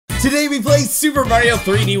Today we play Super Mario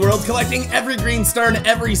 3D World, collecting every green star and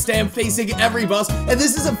every stamp, facing every boss, and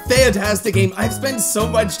this is a fantastic game. I've spent so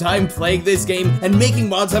much time playing this game and making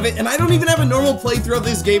mods of it, and I don't even have a normal playthrough of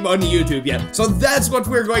this game on YouTube yet. So that's what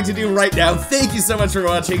we're going to do right now. Thank you so much for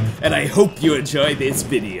watching, and I hope you enjoy this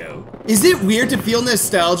video. Is it weird to feel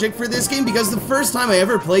nostalgic for this game? Because the first time I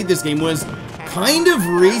ever played this game was kind of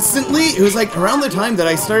recently. It was like around the time that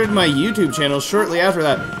I started my YouTube channel, shortly after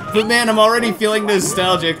that. But man, I'm already feeling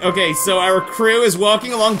nostalgic. Okay, so our crew is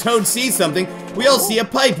walking along. Toad sees something. We all see a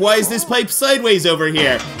pipe. Why is this pipe sideways over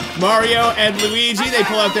here? Mario and Luigi, they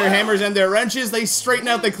pull out their hammers and their wrenches. They straighten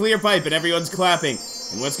out the clear pipe and everyone's clapping.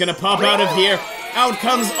 And what's gonna pop out of here? Out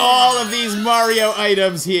comes all of these Mario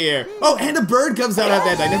items here. Oh, and a bird comes out at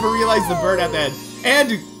that. I never realized the bird at that.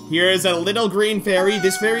 And here is a little green fairy.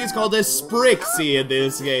 This fairy is called a Sprixie in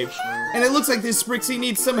this game. And it looks like this Sprixie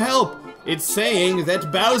needs some help. It's saying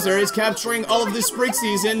that Bowser is capturing all of the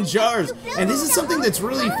Sprixies in jars. And this is something that's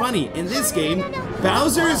really funny. In this game,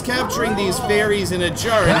 Bowser is capturing these fairies in a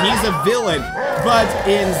jar and he's a villain. But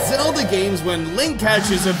in Zelda games, when Link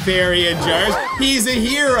catches a fairy in jars, he's a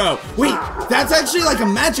hero. Wait, that's actually like a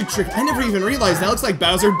magic trick. I never even realized. That looks like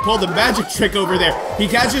Bowser pulled a magic trick over there. He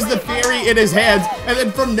catches the fairy in his hands, and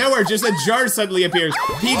then from nowhere, just a jar suddenly appears.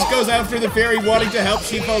 Peach goes after the fairy, wanting to help.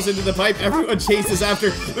 She falls into the pipe. Everyone chases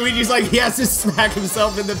after. Luigi's like, he has to smack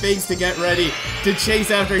himself in the face to get ready to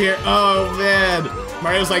chase after here. Oh, man.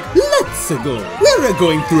 Mario's like, let's go. We're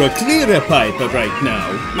going through a clearer pipe right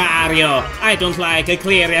now. Mario, I don't like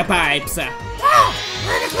clear pipes. Oh,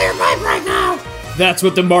 we're in a clear pipe right now. That's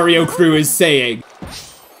what the Mario crew is saying.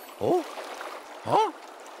 Oh? Huh?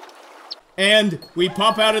 And we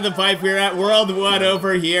pop out of the pipe. We're at World 1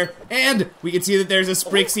 over here. And we can see that there's a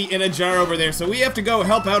Sprixie in a jar over there. So we have to go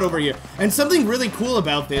help out over here. And something really cool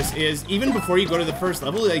about this is, even before you go to the first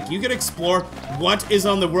level, like, you can explore what is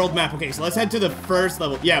on the world map. Okay, so let's head to the first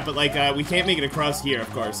level. Yeah, but like, we can't make it across here, of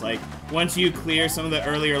course. Like, once you clear some of the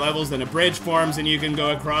earlier levels, then a bridge forms and you can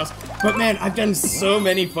go across. But man, I've done so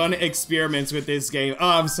many fun experiments with this game. Oh,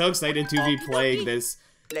 I'm so excited to be playing this.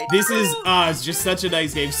 This is, it's just such a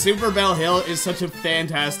nice game. Super Bell Hill is such a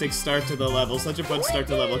fantastic start to the level. Such a fun start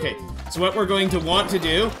to the level. Okay, so what we're going to want to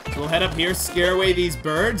do is we'll head up here, scare away these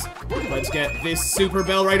birds. Let's get this Super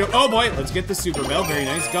Bell right over. Oh boy, let's get the Super Bell. Very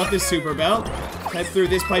nice. Got this Super Bell. Head through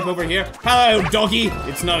this pipe over here. Hello, doggy.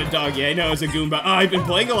 It's not a doggy. I know it's a Goomba. Oh, I've been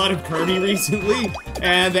playing a lot of Kirby recently,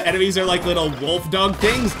 and the enemies are like little wolf dog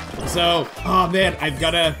things. So, oh man, I've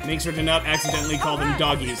got to make sure to not accidentally call them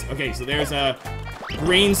doggies. Okay, so there's a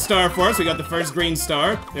green star for us. We got the first green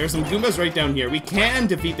star. There are some Goombas right down here. We can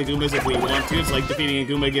defeat the Goombas if we want to. It's like defeating a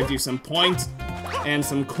Goomba gives you some points and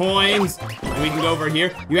some coins. And we can go over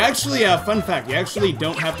here. You actually, fun fact, you actually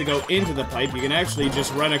don't have to go into the pipe. You can actually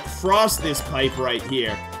just run across this pipe right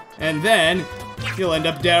here. And then you'll end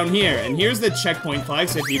up down here. And here's the checkpoint flag,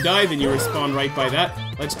 so if you die, then you respawn right by that.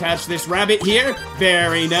 Let's catch this rabbit here.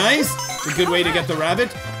 Very nice. It's a good way to get the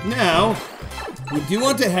rabbit. Now, we do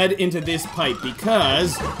want to head into this pipe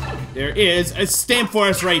because there is a stamp for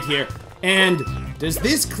us right here. And does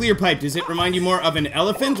this clear pipe, does it remind you more of an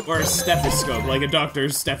elephant or a stethoscope, like a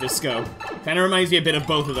doctor's stethoscope? Kind of reminds me a bit of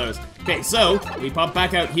both of those. Okay, so we pop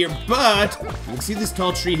back out here, but you can see this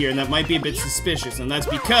tall tree here, and that might be a bit suspicious. And that's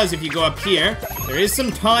because if you go up here, there is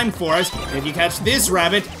some time for us. And if you catch this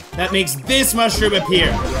rabbit, that makes this mushroom appear,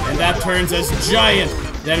 and that turns us giant.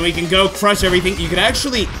 Then we can go crush everything. You could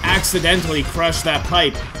actually accidentally crush that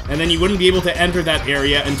pipe, and then you wouldn't be able to enter that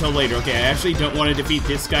area until later. Okay, I actually don't want to defeat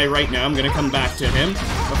this guy right now. I'm gonna come back to him.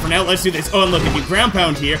 But for now, let's do this. Oh, and look, if you ground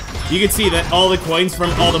pound here, you can see that all the coins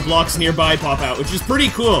from all the blocks nearby pop out, which is pretty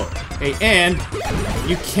cool. Okay, and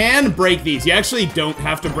you can break these. You actually don't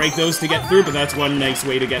have to break those to get through, but that's one nice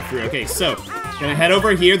way to get through. Okay, so gonna head over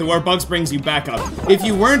here. The warp box brings you back up. If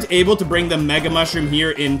you weren't able to bring the Mega Mushroom here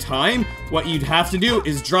in time, what you'd have to do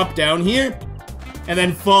is drop down here and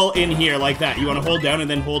then fall in here like that. You want to hold down and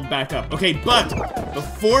then hold back up. Okay, but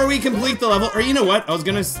before we complete the level, or you know what? I was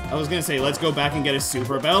gonna say let's go back and get a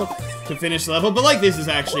Super Bell to finish the level. But like this is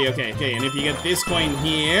actually okay. Okay, and if you get this coin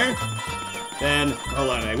here, then hold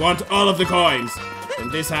on. I want all of the coins.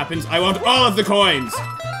 And this happens. I want all of the coins.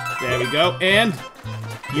 There we go. And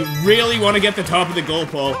you really want to get the top of the goal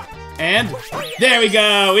pole. And there we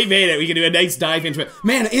go, we made it. We can do a nice dive into it.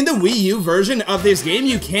 Man, in the Wii U version of this game,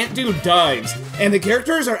 you can't do dives. And the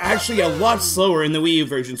characters are actually a lot slower in the Wii U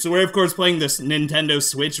version. So we're, of course, playing this Nintendo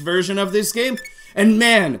Switch version of this game. And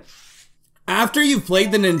man, after you've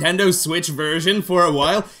played the Nintendo Switch version for a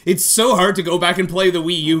while, it's so hard to go back and play the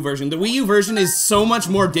Wii U version. The Wii U version is so much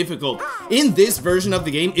more difficult. In this version of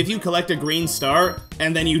the game, if you collect a green star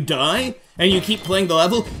and then you die, and you keep playing the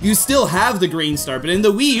level, you still have the green star. But in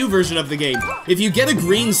the Wii U version of the game, if you get a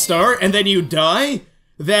green star and then you die,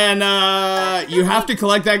 then you have to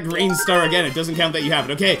collect that green star again. It doesn't count that you have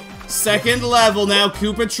it. Okay, second level now,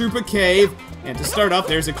 Koopa Troopa Cave. And to start off,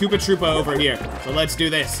 there's a Koopa Troopa over here. So let's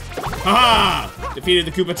do this. Haha! Defeated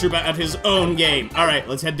the Koopa Troopa at his own game. Alright,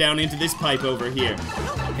 let's head down into this pipe over here.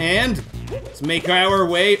 And let's make our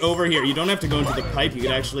way over here. You don't have to go into the pipe. You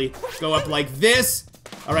could actually go up like this.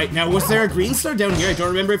 Alright, now was there a green star down here? I don't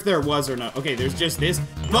remember if there was or not. Okay, there's just this.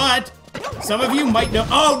 But some of you might know.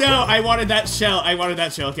 Oh no, I wanted that shell. I wanted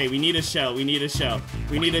that shell. Okay, we need a shell. We need a shell.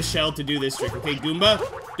 We need a shell to do this trick. Okay, Goomba,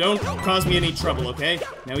 don't cause me any trouble, okay?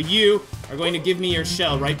 Now you are going to give me your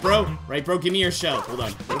shell, right, bro? Right, bro? Give me your shell. Hold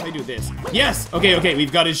on. What if I do this? Yes! Okay, okay,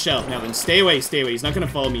 we've got his shell. Now then, stay away, stay away. He's not gonna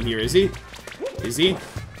follow me here, is he? Is he?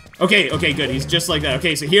 Okay, okay, good. He's just like that.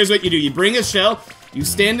 Okay, so here's what you do. You bring a shell. You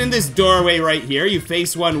stand in this doorway right here. You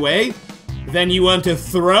face one way. Then you want to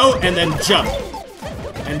throw and then jump.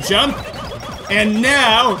 And jump. And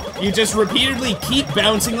now, you just repeatedly keep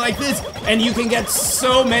bouncing like this, and you can get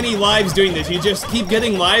so many lives doing this. You just keep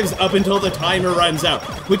getting lives up until the timer runs out,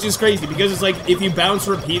 which is crazy, because it's like, if you bounce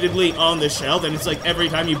repeatedly on the shell, then it's like every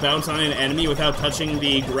time you bounce on an enemy without touching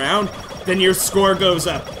the ground, then your score goes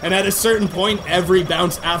up. And at a certain point, every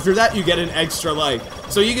bounce after that, you get an extra life.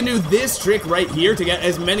 So you can do this trick right here to get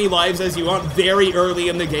as many lives as you want very early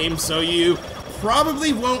in the game, so you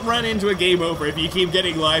probably won't run into a game over if you keep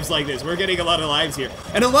getting lives like this. We're getting a lot of lives here.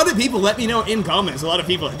 And a lot of people let me know in comments. A lot of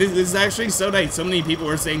people. This is actually so nice. So many people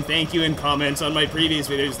were saying thank you in comments on my previous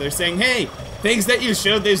videos. They're saying, hey, thanks that you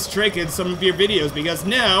showed this trick in some of your videos, because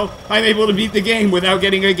now I'm able to beat the game without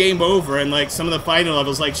getting a game over. And like some of the final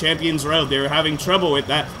levels, like Champions Road, they were having trouble with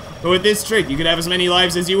that. But with this trick, you can have as many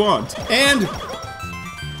lives as you want. And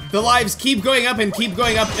the lives keep going up and keep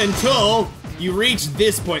going up until you reach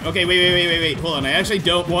this point. Okay, wait, hold on. I actually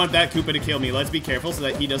don't want that Koopa to kill me. Let's be careful so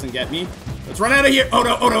that he doesn't get me. Let's run out of here. Oh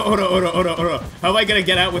no. How am I gonna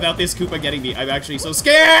get out without this Koopa getting me? I'm actually so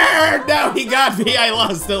scared. No, he got me. I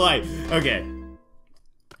lost a life. Okay.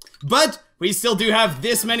 But we still do have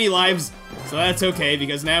this many lives, so that's okay,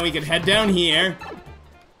 because now we can head down here.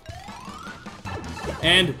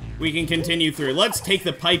 And we can continue through. Let's take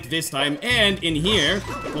the pipe this time, and in here,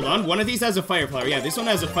 hold on, one of these has a fire flower. Yeah, this one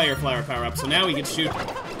has a fire flower power up, so now we can shoot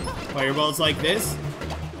fireballs like this.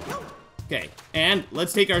 Okay, and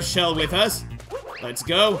let's take our shell with us. Let's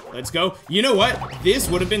go, let's go. You know what? This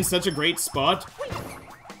would have been such a great spot.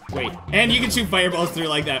 Wait, and you can shoot fireballs through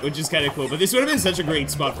like that, which is kind of cool, but this would have been such a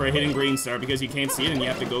great spot for a hidden green star because you can't see it and you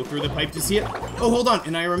have to go through the pipe to see it. Oh, hold on,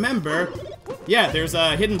 and I remember, yeah, there's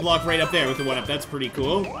a hidden block right up there with the one up. That's pretty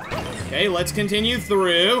cool. Okay, let's continue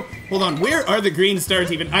through. Hold on, where are the green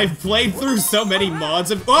stars even? I've played through so many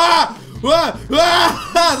mods of— ah!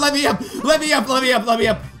 Ah! Ah! Let me up! Let me up! Let me up! Let me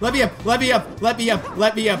up! Let me up! Let me up! Let me up!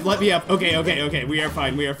 Let me up! Let me up! Okay, we are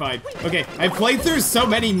fine, we are fine. Okay, I've played through so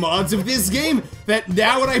many mods of this game that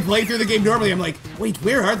now when I play through the game normally, I'm like, wait,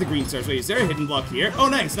 where are the green stars? Wait, is there a hidden block here? Oh,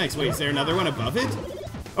 nice, nice. Wait, is there another one above it?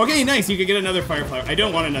 Okay, nice, you can get another fire flower. I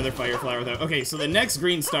don't want another fire flower though. Okay, so the next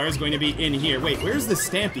green star is going to be in here. Wait, where's the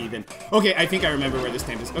stamp even? Okay, I think I remember where the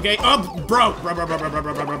stamp is. Okay, oh, bro.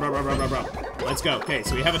 Let's go. Okay,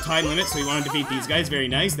 so we have a time limit, so we want to defeat these guys. Very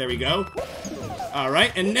nice, there we go.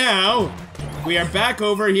 Alright, and now we are back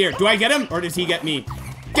over here. Do I get him, or does he get me?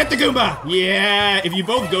 Get the Goomba! Yeah! If you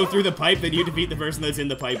both go through the pipe, then you defeat the person that's in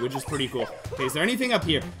the pipe, which is pretty cool. Okay, is there anything up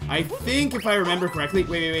here? I think if I remember correctly—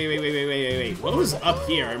 wait. What was up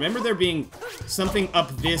here? I remember there being something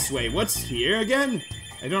up this way. What's here again?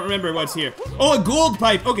 I don't remember what's here. Oh, a gold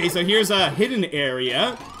pipe! Okay, so here's a hidden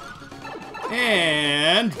area.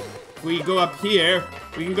 And if we go up here,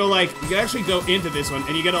 we can go like— you can actually go into this one,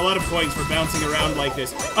 and you get a lot of points for bouncing around like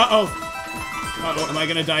this. Uh-oh! Uh-oh, am I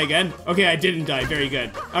gonna die again? Okay, I didn't die. Very good.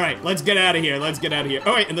 Alright, let's get out of here. Let's get out of here.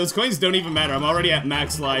 Oh, wait, and those coins don't even matter. I'm already at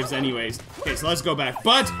max lives anyways. Okay, so let's go back.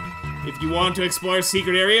 But if you want to explore a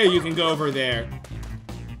secret area, you can go over there.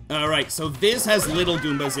 Alright, so this has little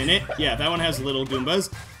Goombas in it. Yeah, that one has little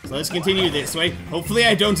Goombas. So let's continue this way. Hopefully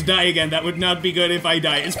I don't die again. That would not be good if I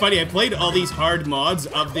die. It's funny, I played all these hard mods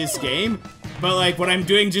of this game, but like when I'm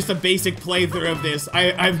doing just a basic playthrough of this,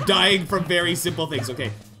 I'm dying from very simple things. Okay.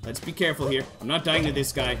 Let's be careful here. I'm not dying to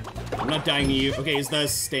this guy. I'm not dying to you. Okay, is the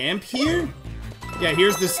stamp here? Yeah,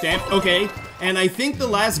 here's the stamp. Okay, and I think the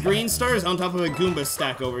last green star is on top of a Goomba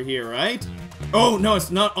stack over here, right? Oh, no, it's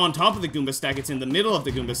not on top of the Goomba stack. It's in the middle of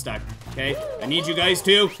the Goomba stack. Okay, I need you guys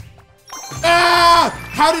to— ah!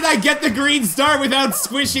 How did I get the green star without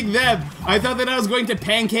squishing them? I thought that I was going to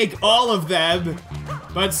pancake all of them,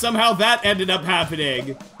 but somehow that ended up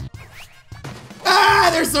happening. Ah! Ah,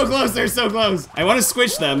 they're so close, they're so close. I want to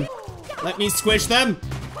squish them. Let me squish them.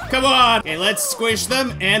 Come on. Okay, let's squish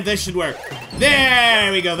them, and this should work.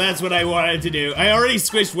 There we go, that's what I wanted to do. I already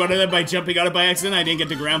squished one of them by jumping on it by accident. I didn't get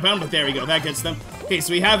to ground pound, but there we go, that gets them. Okay,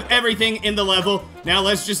 so we have everything in the level. Now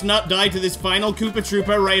let's just not die to this final Koopa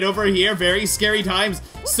Troopa right over here. Very scary times.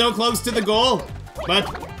 So close to the goal.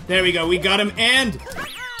 But there we go, we got him, and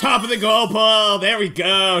top of the goal pull. There we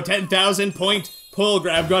go, 10,000 point pull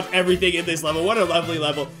grab. Got everything in this level. What a lovely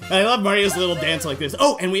level. I love Mario's little dance like this.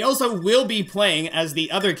 Oh, and we also will be playing as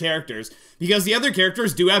the other characters, because the other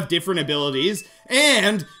characters do have different abilities,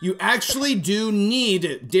 and you actually do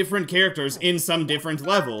need different characters in some different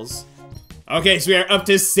levels. Okay, so we are up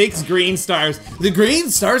to 6 green stars. The green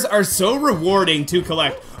stars are so rewarding to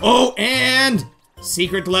collect. Oh, and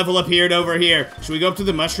secret level appeared over here. Should we go up to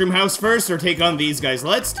the mushroom house first or take on these guys?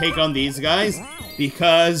 Let's take on these guys,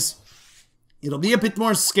 because it'll be a bit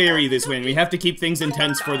more scary this way, and we have to keep things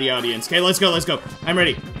intense for the audience. Okay, let's go, let's go. I'm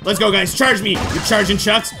ready. Let's go, guys. Charge me. You're charging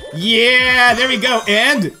chucks. Yeah, there we go.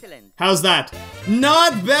 And how's that?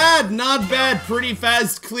 Not bad, not bad. Pretty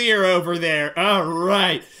fast clear over there. All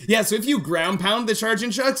right. Yeah, so if you ground pound the charging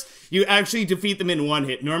chucks, you actually defeat them in one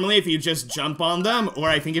hit. Normally, if you just jump on them, or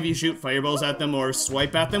I think if you shoot fireballs at them or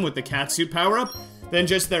swipe at them with the catsuit power-up, then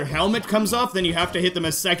just their helmet comes off, then you have to hit them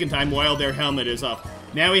a second time while their helmet is off.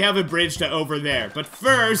 Now we have a bridge to over there. But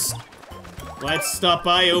first, let's stop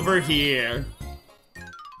by over here.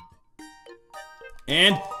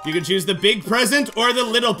 And you can choose the big present or the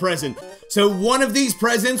little present. So one of these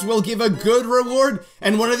presents will give a good reward,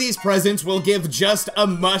 and one of these presents will give just a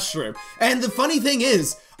mushroom. And the funny thing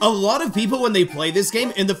is, a lot of people, when they play this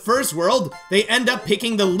game, in the first world, they end up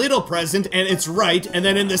picking the little present and it's right, and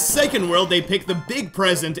then in the second world, they pick the big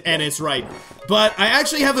present and it's right. But I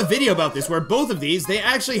actually have a video about this where both of these, they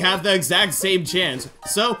actually have the exact same chance.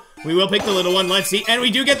 So we will pick the little one, let's see, and we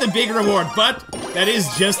do get the big reward, but that is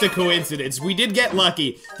just a coincidence. We did get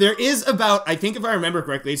lucky. There is about, I think if I remember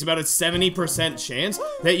correctly, it's about a 70% chance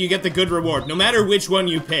that you get the good reward, no matter which one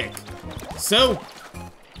you pick. So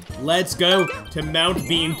let's go to Mount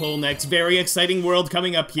Beanpole next. Very exciting world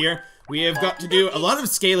coming up here. We have got to do a lot of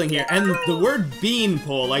scaling here, and the word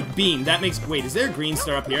beanpole, like bean, that makes, wait, is there a green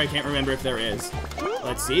star up here? I can't remember if there is.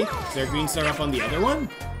 Let's see, is there a green star up on the other one?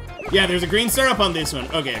 Yeah, there's a green star up on this one.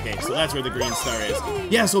 Okay, so that's where the green star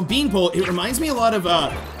is. Yeah, so beanpole, it reminds me a lot of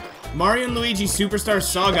Mario and Luigi Superstar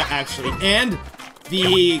Saga, actually, and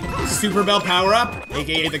the Super Bell power-up,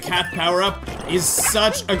 aka the cat power-up, is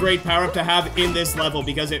such a great power-up to have in this level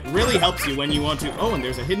because it really helps you when you want to. Oh, and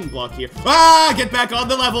there's a hidden block here. Ah, get back on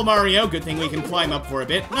the level, Mario. Good thing we can climb up for a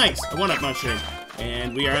bit. Nice, a one-up mushroom.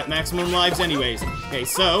 And we are at maximum lives anyways. Okay,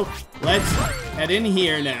 so let's head in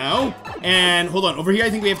here now. And hold on, over here I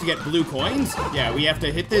think we have to get blue coins. Yeah, we have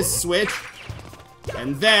to hit this switch.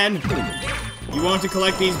 And then you want to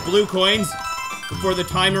collect these blue coins before the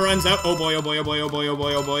timer runs out. Oh boy, oh boy, oh boy, oh boy, oh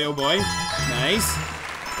boy, oh boy, oh boy. Nice.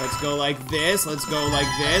 Let's go like this. Let's go like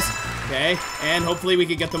this. Okay. And hopefully we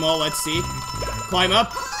can get them all. Let's see. Climb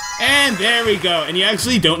up. And there we go. And you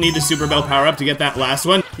actually don't need the Super Bell power-up to get that last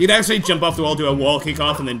one. You'd actually jump off the wall, do a wall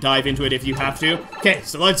kick-off, and then dive into it if you have to. Okay,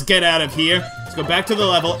 so let's get out of here. Let's go back to the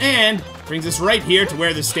level, and brings us right here to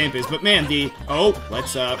where the stamp is. But man,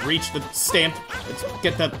 let's reach the stamp. Let's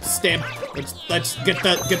get the stamp. Let's get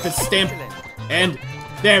the stamp. And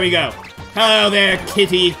there we go. Hello there,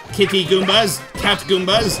 kitty Goombas. Cat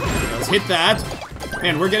Goombas. Let's hit that.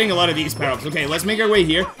 Man, we're getting a lot of these power-ups. Okay, let's make our way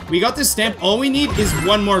here. We got this stamp. All we need is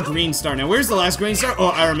one more green star. Now, where's the last green star? Oh,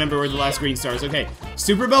 I remember where the last green star is. Okay,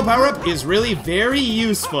 Super Bell power-up is really very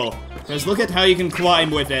useful, because look at how you can climb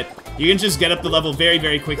with it. You can just get up the level very,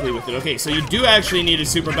 very quickly with it. Okay, so you do actually need a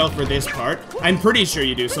Super Bell for this part. I'm pretty sure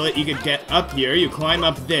you do, so that you can get up here. You climb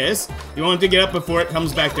up this. You want to get up before it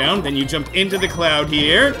comes back down. Then you jump into the cloud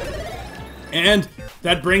here. And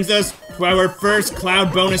that brings us to our first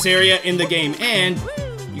cloud bonus area in the game. And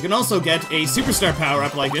you can also get a superstar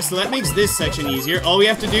power-up like this, so that makes this section easier. All we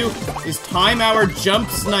have to do is time our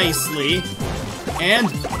jumps nicely. And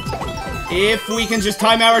if we can just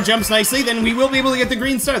time our jumps nicely, then we will be able to get the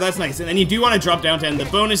green star. That's nice. And then you do want to drop down to end the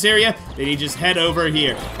bonus area, then you just head over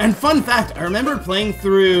here. And fun fact, I remember playing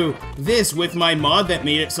through this with my mod that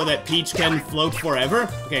made it so that Peach can float forever.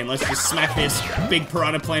 Okay, and let's just smack this big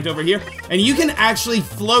piranha plant over here. And you can actually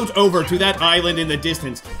float over to that island in the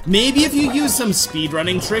distance. Maybe if you use some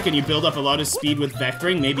speedrunning trick and you build up a lot of speed with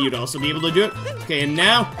vectoring, maybe you'd also be able to do it. Okay, and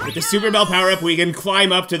now, with the Super Bell power-up, we can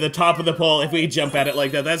climb up to the top of the pole if we jump at it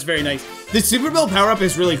like that. That's very nice. The Super Bell power-up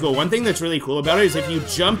is really cool. One thing that's really cool about it is if you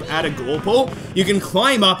jump at a goal pole, you can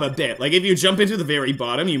climb up a bit. Like, if you jump into the very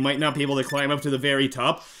bottom, you might not be able to climb up to the very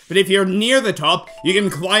top. But if you're near the top, you can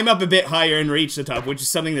climb up a bit higher and reach the top, which is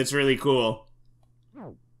something that's really cool.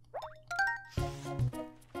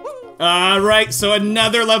 Alright, so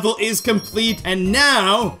another level is complete, and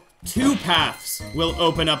now 2 paths will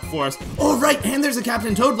open up for us. Oh, right, and there's a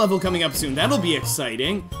Captain Toad level coming up soon. That'll be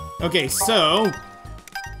exciting. Okay, so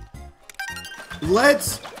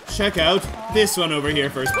let's check out this one over here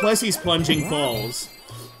first. Plessie's Plunging Falls.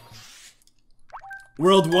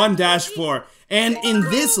 World 1-4. And in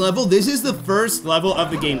this level, this is the first level of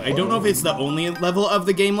the game. I don't know if it's the only level of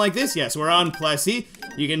the game like this. Yes, we're on Plessie.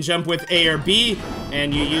 You can jump with A or B,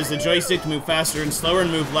 and you use the joystick to move faster and slower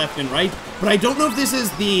and move left and right. But I don't know if this is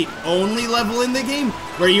the only level in the game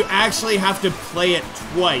where you actually have to play it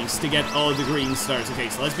twice to get all of the green stars. Okay,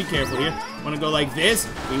 so let's be careful here. Want to go like this.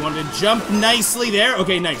 We want to jump nicely there.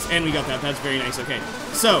 Okay, nice. And we got that. That's very nice. Okay,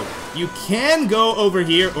 so you can go over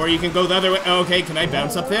here, or you can go the other way. Okay, can I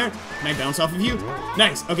bounce up there? Can I bounce off of you?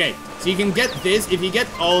 Nice. Okay, so you can get this. If you get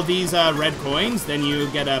all these red coins, then you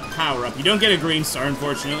get a power-up. You don't get a green star,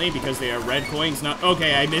 unfortunately, because they are red coins. Not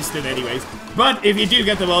okay, I missed it anyways. But if you do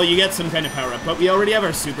get them all, you get some kind of power-up. But we already have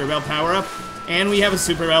our Super Bell power-up. And we have a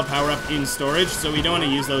Super Bell power-up in storage, so we don't want to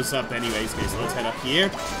use those up anyways. Okay, so let's head up here.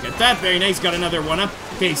 Get that, very nice, got another one up.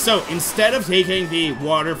 Okay, so instead of taking the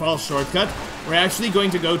waterfall shortcut, we're actually going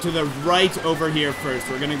to go to the right over here first.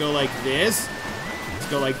 We're gonna go like this. Let's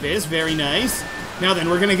go like this, very nice. Now then,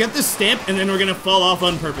 we're gonna get the stamp, and then we're gonna fall off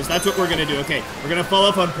on purpose. That's what we're gonna do, okay. We're gonna fall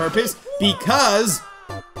off on purpose, because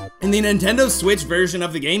in the Nintendo Switch version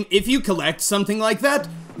of the game, if you collect something like that,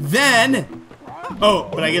 then... Oh,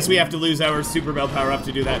 but I guess we have to lose our Super Bell power-up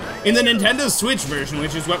to do that. In the Nintendo Switch version,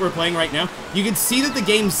 which is what we're playing right now, you can see that the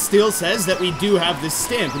game still says that we do have this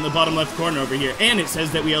stamp in the bottom left corner over here, and it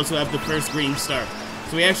says that we also have the first green star.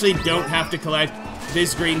 So we actually don't have to collect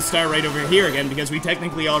this green star right over here again, because we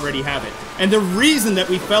technically already have it. And the reason that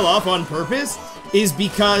we fell off on purpose is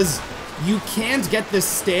because you can't get the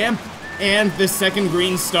stamp and the second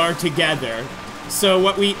green star together. So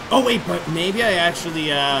what we... Oh wait, but maybe I actually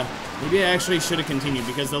should have continued,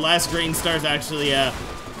 because the last green star is actually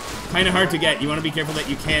kind of hard to get. You want to be careful that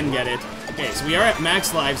you can get it. Okay, so we are at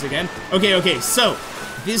max lives again. Okay, so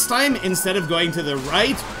this time, instead of going to the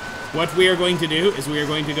right, what we are going to do is we are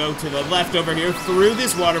going to go to the left over here through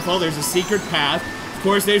this waterfall. There's a secret path. Of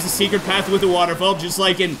course, there's a secret path with a waterfall, just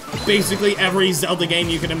like in basically every Zelda game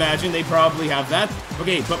you can imagine. They probably have that.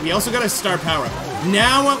 Okay, but we also got a star power.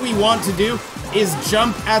 Now what we want to do is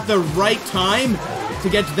jump at the right time to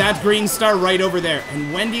get that green star right over there.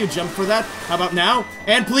 And when do you jump for that? How about now?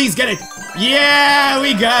 And please get it! Yeah,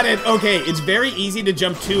 we got it! Okay, it's very easy to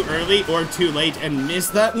jump too early or too late and miss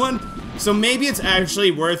that one. So maybe it's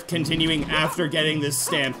actually worth continuing after getting this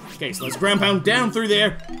stamp. Okay, so let's ground pound down through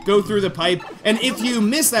there, go through the pipe, and if you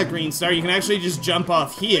miss that green star, you can actually just jump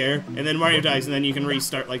off here, and then Mario dies, and then you can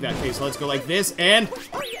restart like that. Okay, so let's go like this, and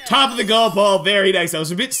top of the goal ball, very nice. I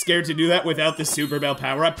was a bit scared to do that without the Super Bell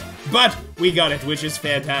power-up, but we got it, which is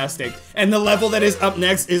fantastic. And the level that is up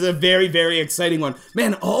next is a very, very exciting one.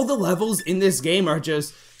 Man, all the levels in this game are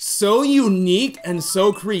just so unique and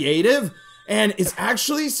so creative. And it's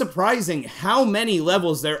actually surprising how many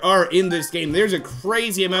levels there are in this game. There's a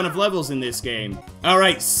crazy amount of levels in this game.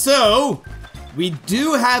 Alright, so we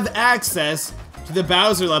do have access to the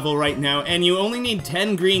Bowser level right now, and you only need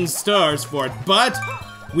 10 green stars for it, but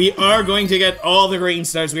we are going to get all the green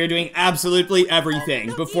stars. We are doing absolutely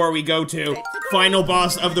everything before we go to final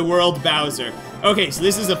boss of the world, Bowser. Okay, so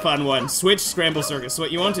this is a fun one. Switch Scramble Circus. So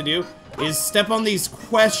what you want to do is step on these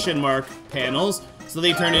question mark panels, so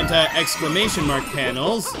they turn into exclamation mark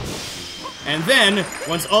panels. And then,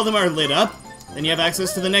 once all of them are lit up, then you have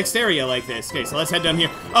access to the next area like this. Okay, so let's head down here.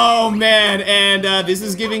 Oh man, and this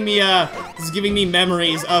is giving me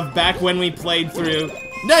memories of back when we played through.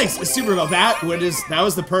 Nice, a Super Bell. That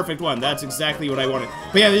was the perfect one. That's exactly what I wanted.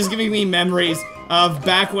 But yeah, this is giving me memories of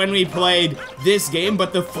back when we played this game,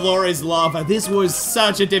 but the floor is lava. This was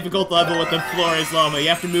such a difficult level with the floor is lava. You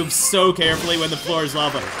have to move so carefully when the floor is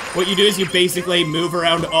lava. What you do is you basically move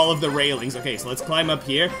around all of the railings. Okay, so let's climb up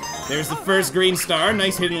here. There's the first green star.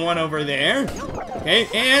 Nice hidden one over there. Okay,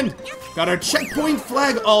 and got our checkpoint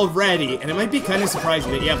flag already. And it might be kind of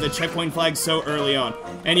surprising that you have the checkpoint flag so early on.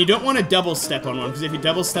 And you don't want to double step on one, because if you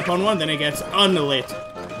double step on one, then it gets unlit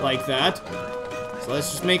like that. So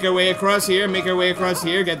let's just make our way across here,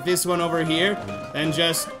 get this one over here, then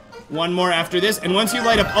just one more after this. And once you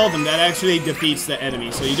light up all of them, that actually defeats the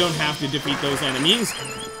enemy, so you don't have to defeat those enemies.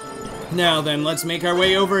 Now then, let's make our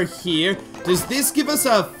way over here. Does this give us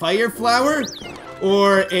a fire flower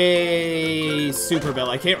or a super bell?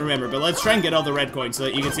 I can't remember, but let's try and get all the red coins so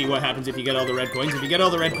that you can see what happens if you get all the red coins. If you get all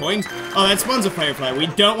the red coins, oh, that spawns a fire flower. We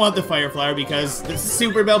don't want the fire flower because the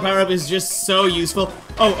super bell power-up is just so useful.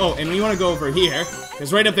 Oh, and we want to go over here,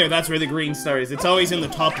 because right up there, that's where the green star is. It's always in the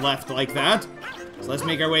top left like that. So let's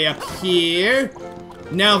make our way up here.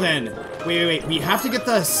 Now then, wait, we have to get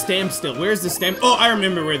the stamp still. Where's the stamp? Oh, I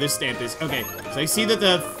remember where this stamp is. Okay, so I see that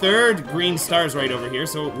the third green star is right over here,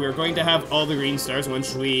 so we're going to have all the green stars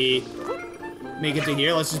once we make it to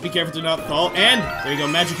here. Let's just be careful to not fall, and there you go,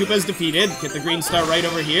 Magic Koopa is defeated. Get the green star right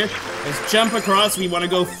over here. Let's jump across. We want to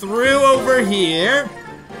go through over here,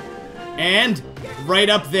 and right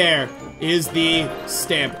up there is the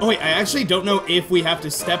stamp. Oh wait, I actually don't know if we have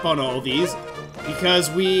to step on all these, because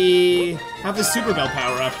we have the super bell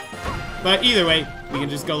power-up. But either way, we can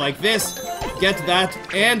just go like this, get that,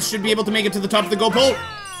 and should be able to make it to the top of the goal pole.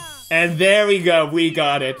 And there we go, we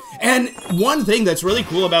got it. And one thing that's really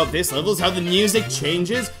cool about this level is how the music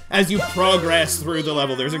changes as you progress through the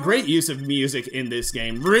level. There's a great use of music in this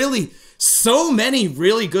game. Really, so many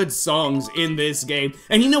really good songs in this game.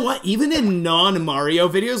 And you know what? Even in non-Mario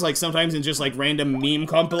videos, like sometimes in just like random meme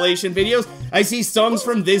compilation videos, I see songs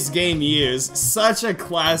from this game used. Such a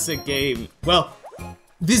classic game. Well,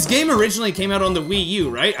 this game originally came out on the Wii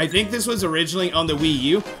U, right? I think this was originally on the Wii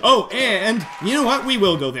U. Oh, and you know what? We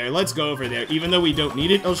will go there. Let's go over there. Even though we don't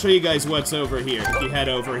need it, I'll show you guys what's over here. If you head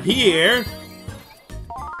over here,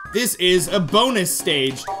 this is a bonus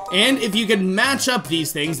stage. And if you can match up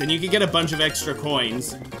these things, then you can get a bunch of extra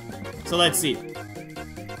coins. So let's see.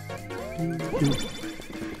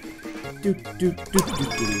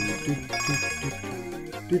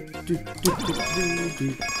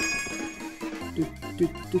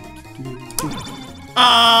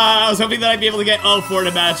 I was hoping that I'd be able to get all four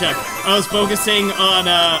to match up. I was focusing on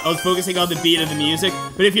the beat of the music,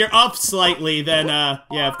 but if you're off slightly, then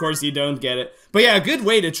yeah, of course you don't get it. But yeah, a good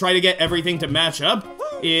way to try to get everything to match up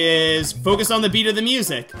is focus on the beat of the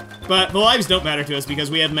music. But the lives don't matter to us because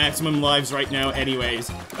we have maximum lives right now anyways.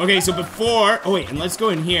 Okay, so before, oh wait, and let's go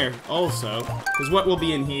in here also, because what will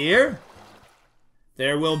be in here?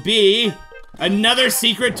 There will be another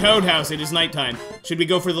secret Toad house. It is nighttime. Should we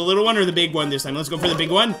go for the little one or the big one this time? Let's go for the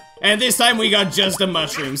big one. And this time we got just a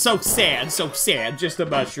mushroom. So sad, just a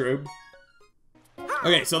mushroom.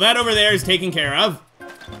 Okay, so that over there is taken care of.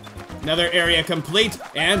 Another area complete,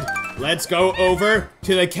 and let's go over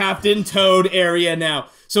to the Captain Toad area now.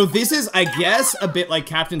 So this is, I guess, a bit like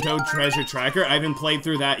Captain Toad Treasure Tracker. I haven't played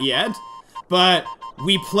through that yet, but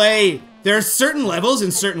we play. There are certain levels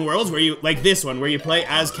in certain worlds where you, like this one, where you play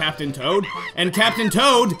as Captain Toad, and Captain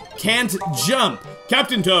Toad can't jump.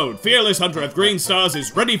 Captain Toad, fearless hunter of green stars,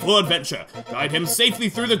 is ready for adventure. Guide him safely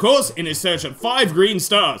through the course in his search of 5 green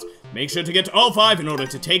stars. Make sure to get to all 5 in order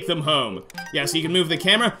to take them home. Yeah, so you can move the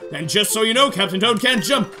camera, and just so you know, Captain Toad can't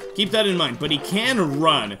jump. Keep that in mind, but he can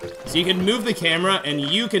run. So you can move the camera, and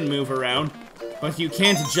you can move around, but you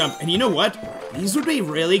can't jump. And you know what? These would be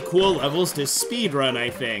really cool levels to speedrun,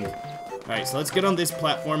 I think. Alright, so let's get on this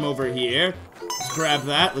platform over here. Let's grab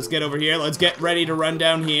that. Let's get over here. Let's get ready to run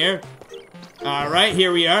down here. Alright,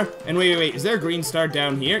 here we are. And wait, is there a green star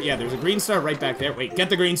down here? Yeah, there's a green star right back there. Wait,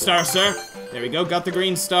 get the green star, sir. There we go, got the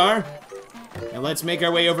green star. And let's make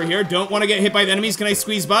our way over here. Don't want to get hit by the enemies. Can I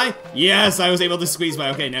squeeze by? Yes, I was able to squeeze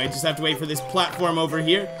by. Okay, now I just have to wait for this platform over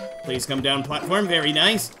here. Please come down, platform. Very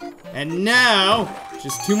nice. And now,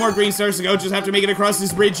 just 2 more green stars to go. Just have to make it across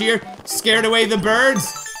this bridge here. Scared away the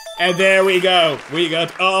birds. And there we go. We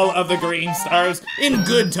got all of the green stars in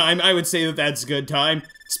good time. I would say that that's good time.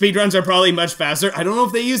 Speedruns are probably much faster. I don't know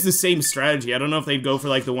if they use the same strategy. I don't know if they'd go for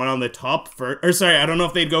like the one on the top first. Or sorry, I don't know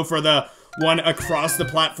if they'd go for the one across the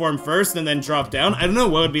platform first and then drop down. I don't know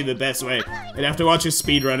what would be the best way. I'd have to watch a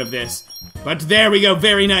speedrun of this. But there we go.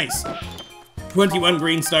 Very nice. 21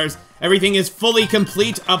 green stars. Everything is fully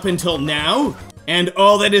complete up until now. And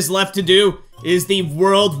all that is left to do is the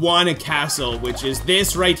World 1 castle, which is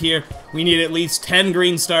this right here. We need at least 10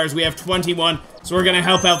 green stars. We have 21, so we're gonna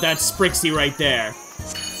help out that Sprixie right there.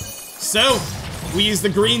 So, we use the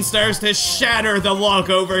green stars to shatter the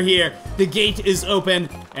lock over here. The gate is open,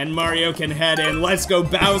 and Mario can head in. Let's go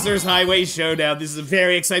Bowser's Highway Showdown. This is a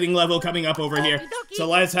very exciting level coming up over here. So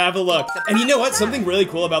let's have a look. And you know what? Something really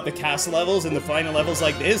cool about the castle levels and the final levels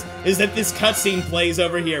like this is that this cutscene plays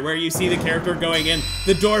over here where you see the character going in,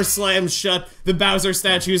 the door slams shut, the Bowser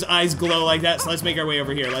statue's eyes glow like that. So let's make our way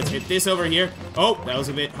over here. Let's hit this over here. Oh, that was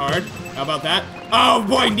a bit hard. How about that? Oh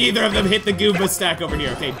boy, neither of them hit the Goomba stack over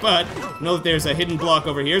here. Okay, but know that there's a hidden block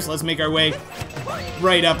over here, so let's make our way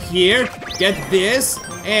right up here. Get this,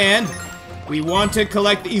 and we want to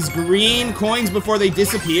collect these green coins before they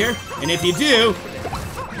disappear. And if you do,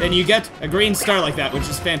 then you get a green star like that, which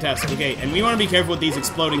is fantastic. Okay, and we want to be careful with these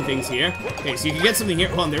exploding things here. Okay, so you can get something here.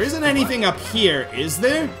 Hold on, there isn't anything up here, is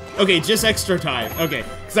there? Okay, just extra time. Okay,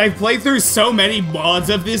 because I've played through so many mods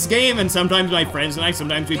of this game, and sometimes my friends and I,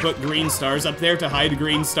 sometimes we put green stars up there to hide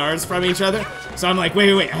green stars from each other. So I'm like,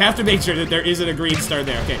 wait, I have to make sure that there isn't a green star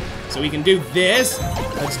there. Okay, so we can do this.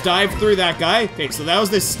 Let's dive through that guy. Okay, so that was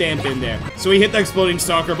this stamp in there. So we hit the exploding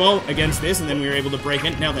soccer ball against this, and then we were able to break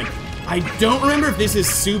it. Now then, I don't remember if this is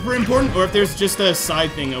super important or if there's just a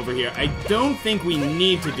side thing over here. I don't think we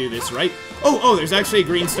need to do this, right? Oh, there's actually a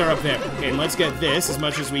green star up there. Okay, and let's get this as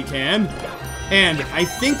much as we can. And I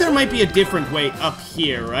think there might be a different way up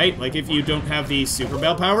here, right? Like if you don't have the Super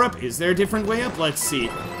Bell power-up, is there a different way up? Let's see.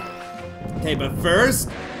 Okay, but first,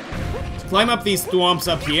 let's climb up these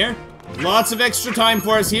thwomps up here. Lots of extra time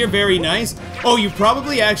for us here, very nice. Oh, you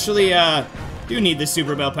probably actually, do need the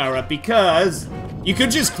Super Bell power-up because you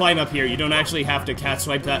could just climb up here. You don't actually have to cat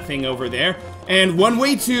swipe that thing over there. And one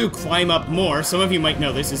way to climb up more, some of you might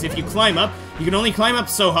know this, is if you climb up, you can only climb up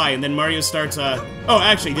so high, and then Mario starts, oh,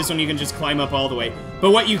 actually, this one you can just climb up all the way.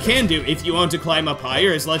 But what you can do, if you want to climb up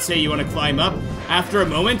higher, is let's say you want to climb up, after a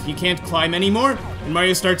moment, you can't climb anymore, and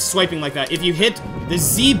Mario starts swiping like that. If you hit the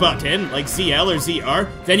Z button, like ZL or ZR,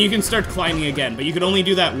 then you can start climbing again, but you can only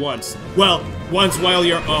do that once. Well, once while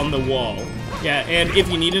you're on the wall. Yeah, and if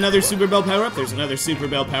you need another Super Bell power-up, there's another Super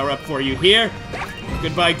Bell power-up for you here.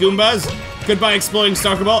 Goodbye, Goombas. Goodbye, exploding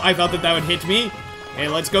soccer ball. I thought that that would hit me. Okay,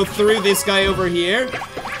 let's go through this guy over here.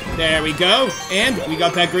 There we go. And we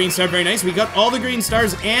got that green star, very nice. We got all the green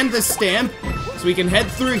stars and the stamp, so we can head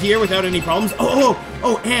through here without any problems.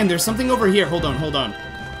 Oh, and there's something over here. Hold on.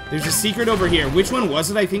 There's a secret over here. Which one was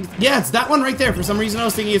it, I think? Yeah, it's that one right there. For some reason, I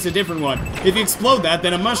was thinking it's a different one. If you explode that,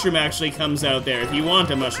 then a mushroom actually comes out there, if you want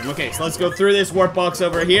a mushroom. Okay, so let's go through this warp box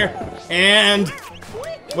over here. And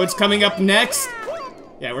what's coming up next?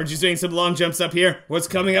 Yeah, we're just doing some long jumps up here. What's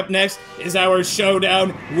coming up next is our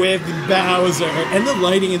showdown with Bowser. And the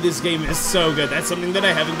lighting in this game is so good. That's something that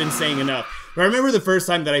I haven't been saying enough. But I remember the first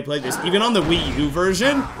time that I played this, even on the Wii U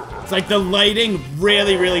version, it's like the lighting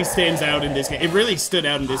really stands out in this game. It really stood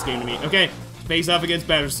out in this game to me. Okay, face off against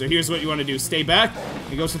Bowser. So here's what you want to do. Stay back.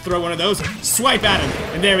 He goes to throw one of those. Swipe at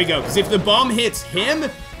him. And there we go. Because if the bomb hits him,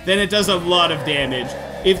 then it does a lot of damage.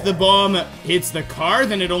 If the bomb hits the car,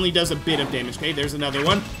 then it only does a bit of damage. Okay, there's another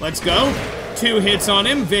one. Let's go. 2 hits on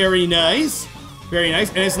him. Very nice. Very nice.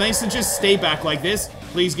 And it's nice to just stay back like this.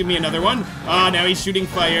 Please give me another one. Ah, now he's shooting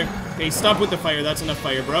fire. Okay, stop with the fire. That's enough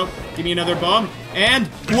fire, bro. Give me another bomb. And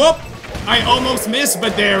whoop! I almost missed,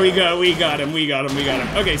 but there we go. We got him.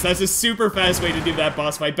 Okay, so that's a super fast way to do that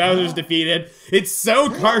boss fight. Bowser's defeated. It's so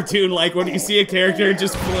cartoon-like when you see a character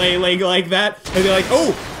just flailing like that, and they're like,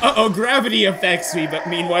 oh, gravity affects me, but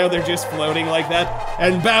meanwhile they're just floating like that,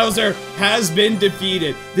 and Bowser has been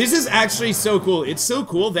defeated. This is actually so cool. It's so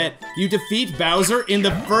cool that you defeat Bowser in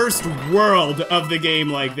the first world of the game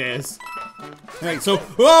like this. Alright, so,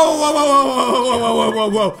 whoa,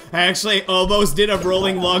 I actually almost did a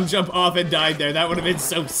rolling long jump off and died there. That would have been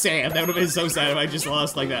so sad. That would have been so sad if I just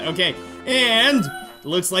lost like that. Okay, and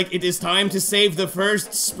looks like it is time to save the first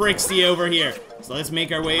Sprixie over here. So let's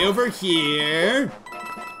make our way over here.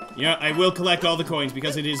 Yeah, I will collect all the coins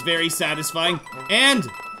because it is very satisfying. And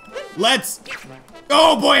let's...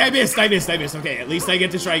 Oh boy, I missed. Okay, at least I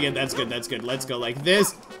get to try again. That's good. Let's go like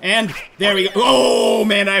this. And there we go. Oh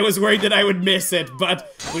man, I was worried that I would miss it, but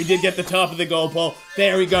we did get the top of the goal pole.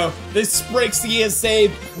 There we go. The Sprixie is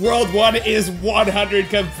saved. World 1 is 100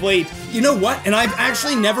 complete. You know what? And I've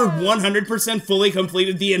actually never 100% fully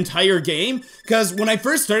completed the entire game, because when I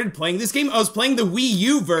first started playing this game, I was playing the Wii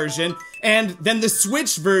U version, and then the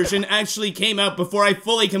Switch version actually came out before I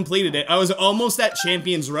fully completed it. I was almost at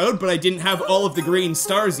Champions Road, but I didn't have all of the green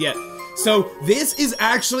stars yet. So this is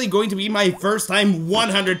actually going to be my first time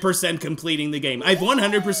 100% completing the game. I've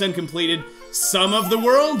 100% completed some of the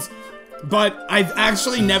worlds, but I've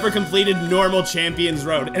actually never completed normal Champions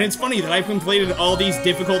Road. And it's funny that I've completed all these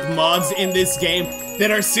difficult mods in this game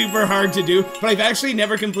that are super hard to do, but I've actually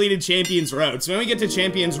never completed Champions Road. So when we get to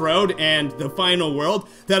Champions Road and the final world,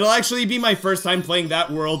 that'll actually be my first time playing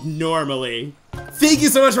that world normally. Thank you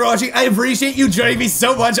so much for watching. I appreciate you joining me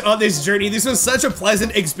so much on this journey. This was such a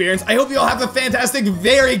pleasant experience. I hope you all have a fantastic,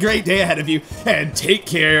 very great day ahead of you, and take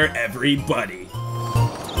care, everybody.